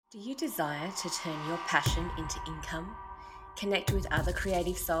Do you desire to turn your passion into income? Connect with other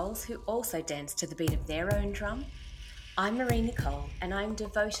creative souls who also dance to the beat of their own drum? I'm Marie Nicole, and I'm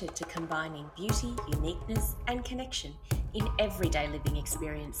devoted to combining beauty, uniqueness, and connection in everyday living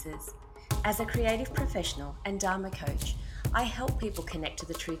experiences. As a creative professional and Dharma coach, I help people connect to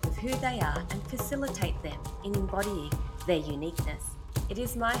the truth of who they are and facilitate them in embodying their uniqueness. It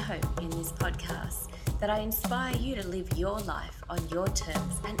is my hope in this podcast that I inspire you to live your life on your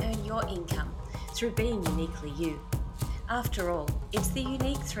terms and earn your income through being uniquely you. After all, it's the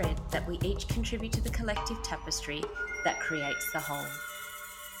unique thread that we each contribute to the collective tapestry that creates the whole.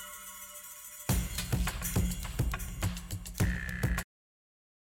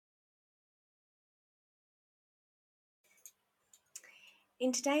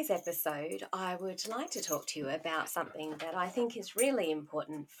 In today's episode, I would like to talk to you about something that I think is really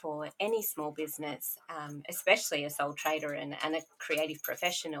important for any small business, especially a sole trader and a creative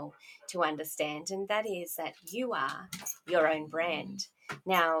professional, to understand, and that is that you are your own brand.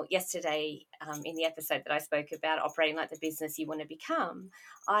 Now, yesterday in the episode that I spoke about operating like the business you want to become,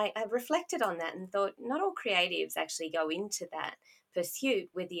 I reflected on that and thought not all creatives actually go into that pursuit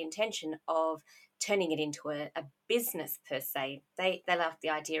with the intention of turning it into a business per se. They love the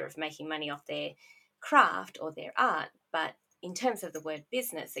idea of making money off their craft or their art, but in terms of the word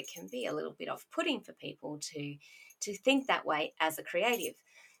business, it can be a little bit off-putting for people to think that way as a creative.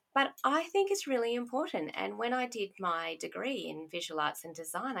 But I think it's really important. And when I did my degree in visual arts and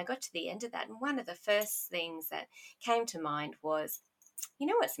design, I got to the end of that. And one of the first things that came to mind was, you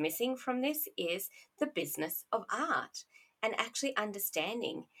know what's missing from this is the business of art and actually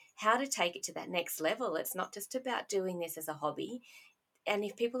understanding how to take it to that next level. It's not just about doing this as a hobby. And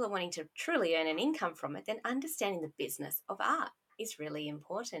if people are wanting to truly earn an income from it, then understanding the business of art is really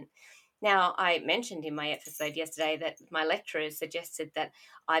important. Now, I mentioned in my episode yesterday that my lecturers suggested that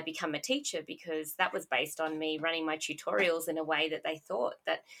I become a teacher because that was based on me running my tutorials in a way that they thought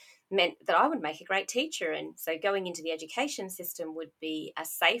that meant that I would make a great teacher. And so going into the education system would be a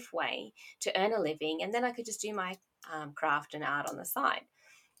safe way to earn a living. And then I could just do my craft and art on the side.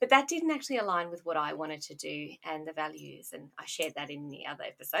 But that didn't actually align with what I wanted to do and the values. And I shared that in the other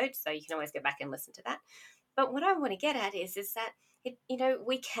episode. So you can always go back and listen to that. But what I want to get at is that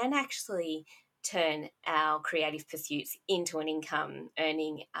we can actually turn our creative pursuits into an income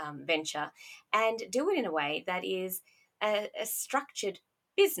earning venture and do it in a way that is a structured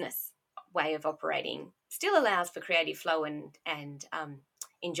business way of operating. Still allows for creative flow and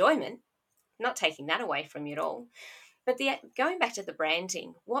enjoyment, not taking that away from you at all. But going back to the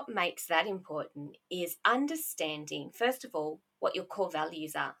branding, what makes that important is understanding, first of all, what your core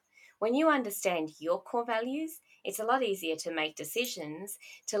values are. When you understand your core values, it's a lot easier to make decisions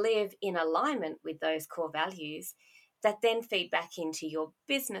to live in alignment with those core values that then feed back into your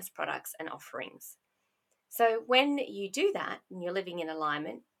business products and offerings. So when you do that and you're living in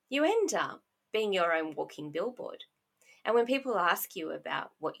alignment, you end up being your own walking billboard. And when people ask you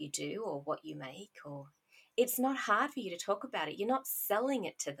about what you do or what you make, or it's not hard for you to talk about it. You're not selling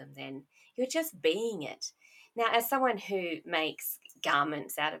it to them then. You're just being it. Now, as someone who makes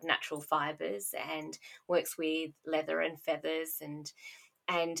garments out of natural fibers and works with leather and feathers and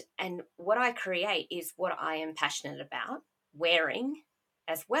what I create is what I am passionate about, wearing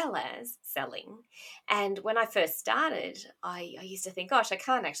as well as selling. And when I first started, I used to think, gosh, I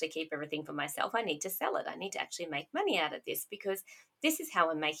can't actually keep everything for myself. I need to sell it. I need to actually make money out of this because this is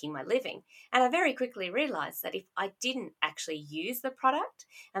how I'm making my living. And I very quickly realized that if I didn't actually use the product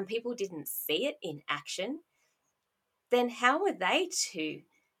and people didn't see it in action, then how were they to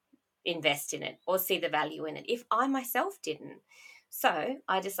invest in it or see the value in it if I myself didn't? So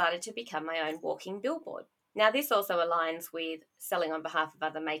I decided to become my own walking billboard. Now, this also aligns with selling on behalf of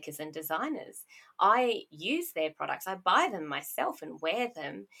other makers and designers. I use their products, I buy them myself and wear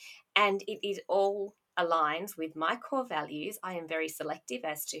them, and it is all aligns with my core values. I am very selective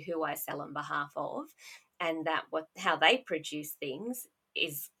as to who I sell on behalf of, and that how they produce things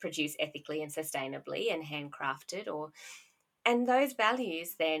is produced ethically and sustainably and handcrafted, and those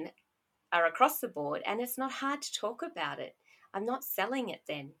values then are across the board, and it's not hard to talk about it. I'm not selling it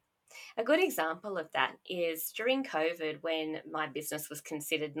then. A good example of that is during COVID when my business was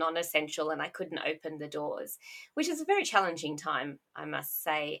considered non-essential and I couldn't open the doors, which is a very challenging time, I must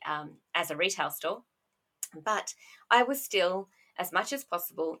say, as a retail store. But I was still, as much as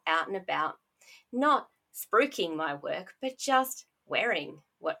possible, out and about, not spruiking my work, but just wearing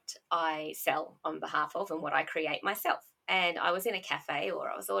what I sell on behalf of and what I create myself. And I was in a cafe or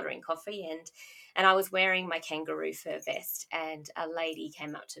I was ordering coffee and I was wearing my kangaroo fur vest, and a lady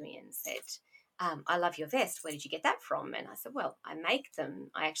came up to me and said, I love your vest. Where did you get that from? And I said, well, I make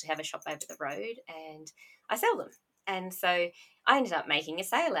them. I actually have a shop over the road and I sell them. And so I ended up making a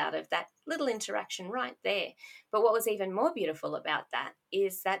sale out of that little interaction right there. But what was even more beautiful about that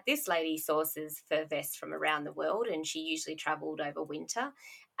is that this lady sources fur vests from around the world, and she usually traveled over winter.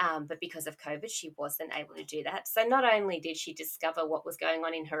 But because of COVID, she wasn't able to do that. So not only did she discover what was going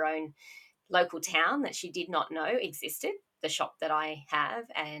on in her own local town that she did not know existed, the shop that I have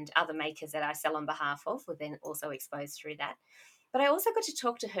and other makers that I sell on behalf of were then also exposed through that. But I also got to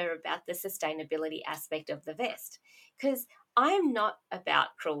talk to her about the sustainability aspect of the vest, because I'm not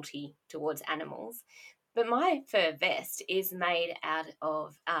about cruelty towards animals, but my fur vest is made out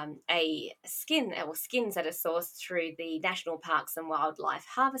of a skin or skins that are sourced through the National Parks and Wildlife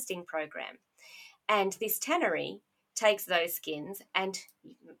Harvesting Program. And this tannery takes those skins and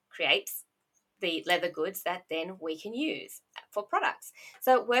creates the leather goods that then we can use for products.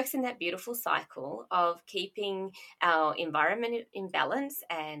 So it works in that beautiful cycle of keeping our environment in balance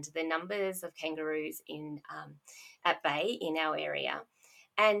and the numbers of kangaroos at bay in our area.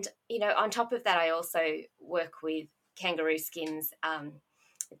 And, on top of that, I also work with kangaroo skins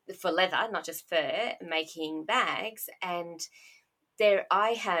for leather, not just fur, making bags. And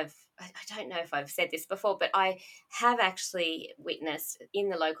I don't know if I've said this before, but I have actually witnessed in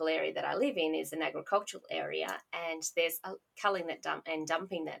the local area that I live in is an agricultural area, and there's a culling and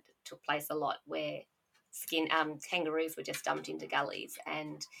dumping that took place a lot, where kangaroos were just dumped into gullies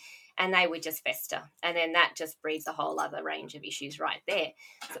and they would just fester, and then that just breeds a whole other range of issues right there,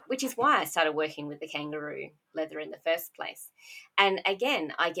 which is why I started working with the kangaroo leather in the first place. And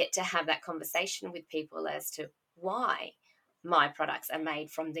again, I get to have that conversation with people as to why my products are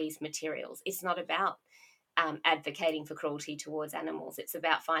made from these materials. It's not about advocating for cruelty towards animals. It's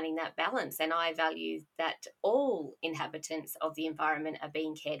about finding that balance. And I value that all inhabitants of the environment are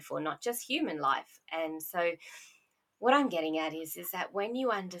being cared for, not just human life. And so what I'm getting at is that when you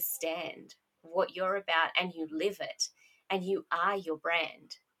understand what you're about and you live it and you are your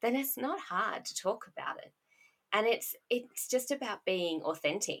brand, then it's not hard to talk about it. And it's just about being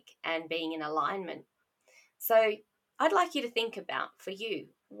authentic and being in alignment. So I'd like you to think about, for you,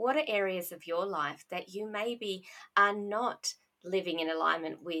 what are areas of your life that you maybe are not living in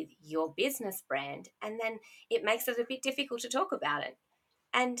alignment with your business brand, and then it makes it a bit difficult to talk about it.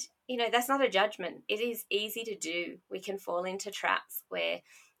 And, that's not a judgment. It is easy to do. We can fall into traps where,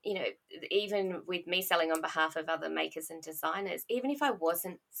 even with me selling on behalf of other makers and designers, even if I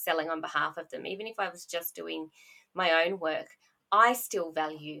wasn't selling on behalf of them, even if I was just doing my own work, I still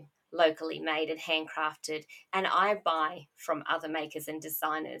value locally made and handcrafted, and I buy from other makers and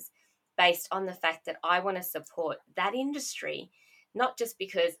designers based on the fact that I want to support that industry, not just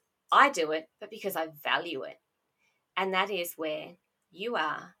because I do it, but because I value it. And that is where you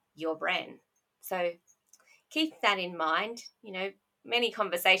are your brand. So keep that in mind. Many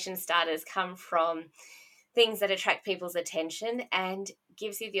conversation starters come from things that attract people's attention and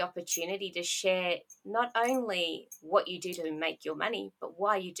gives you the opportunity to share not only what you do to make your money, but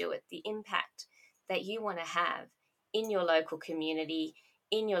why you do it, the impact that you want to have in your local community,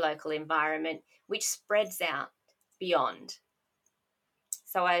 in your local environment, which spreads out beyond.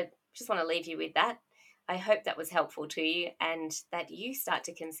 So I just want to leave you with that. I hope that was helpful to you and that you start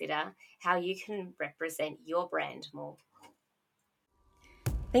to consider how you can represent your brand more.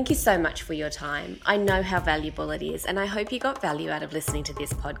 Thank you so much for your time. I know how valuable it is, and I hope you got value out of listening to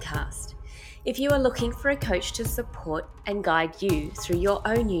this podcast. If you are looking for a coach to support and guide you through your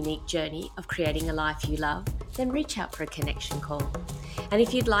own unique journey of creating a life you love, then reach out for a connection call. And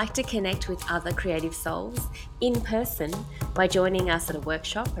if you'd like to connect with other creative souls in person by joining us at a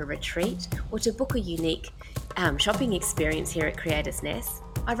workshop, a retreat, or to book a unique shopping experience here at Creators Nest,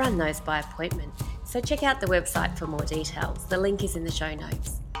 I run those by appointment. So check out the website for more details. The link is in the show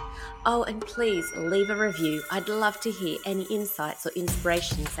notes. Oh, and please leave a review. I'd love to hear any insights or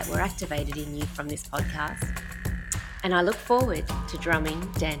inspirations that were activated in you from this podcast. And I look forward to drumming,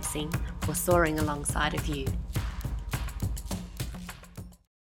 dancing, or soaring alongside of you.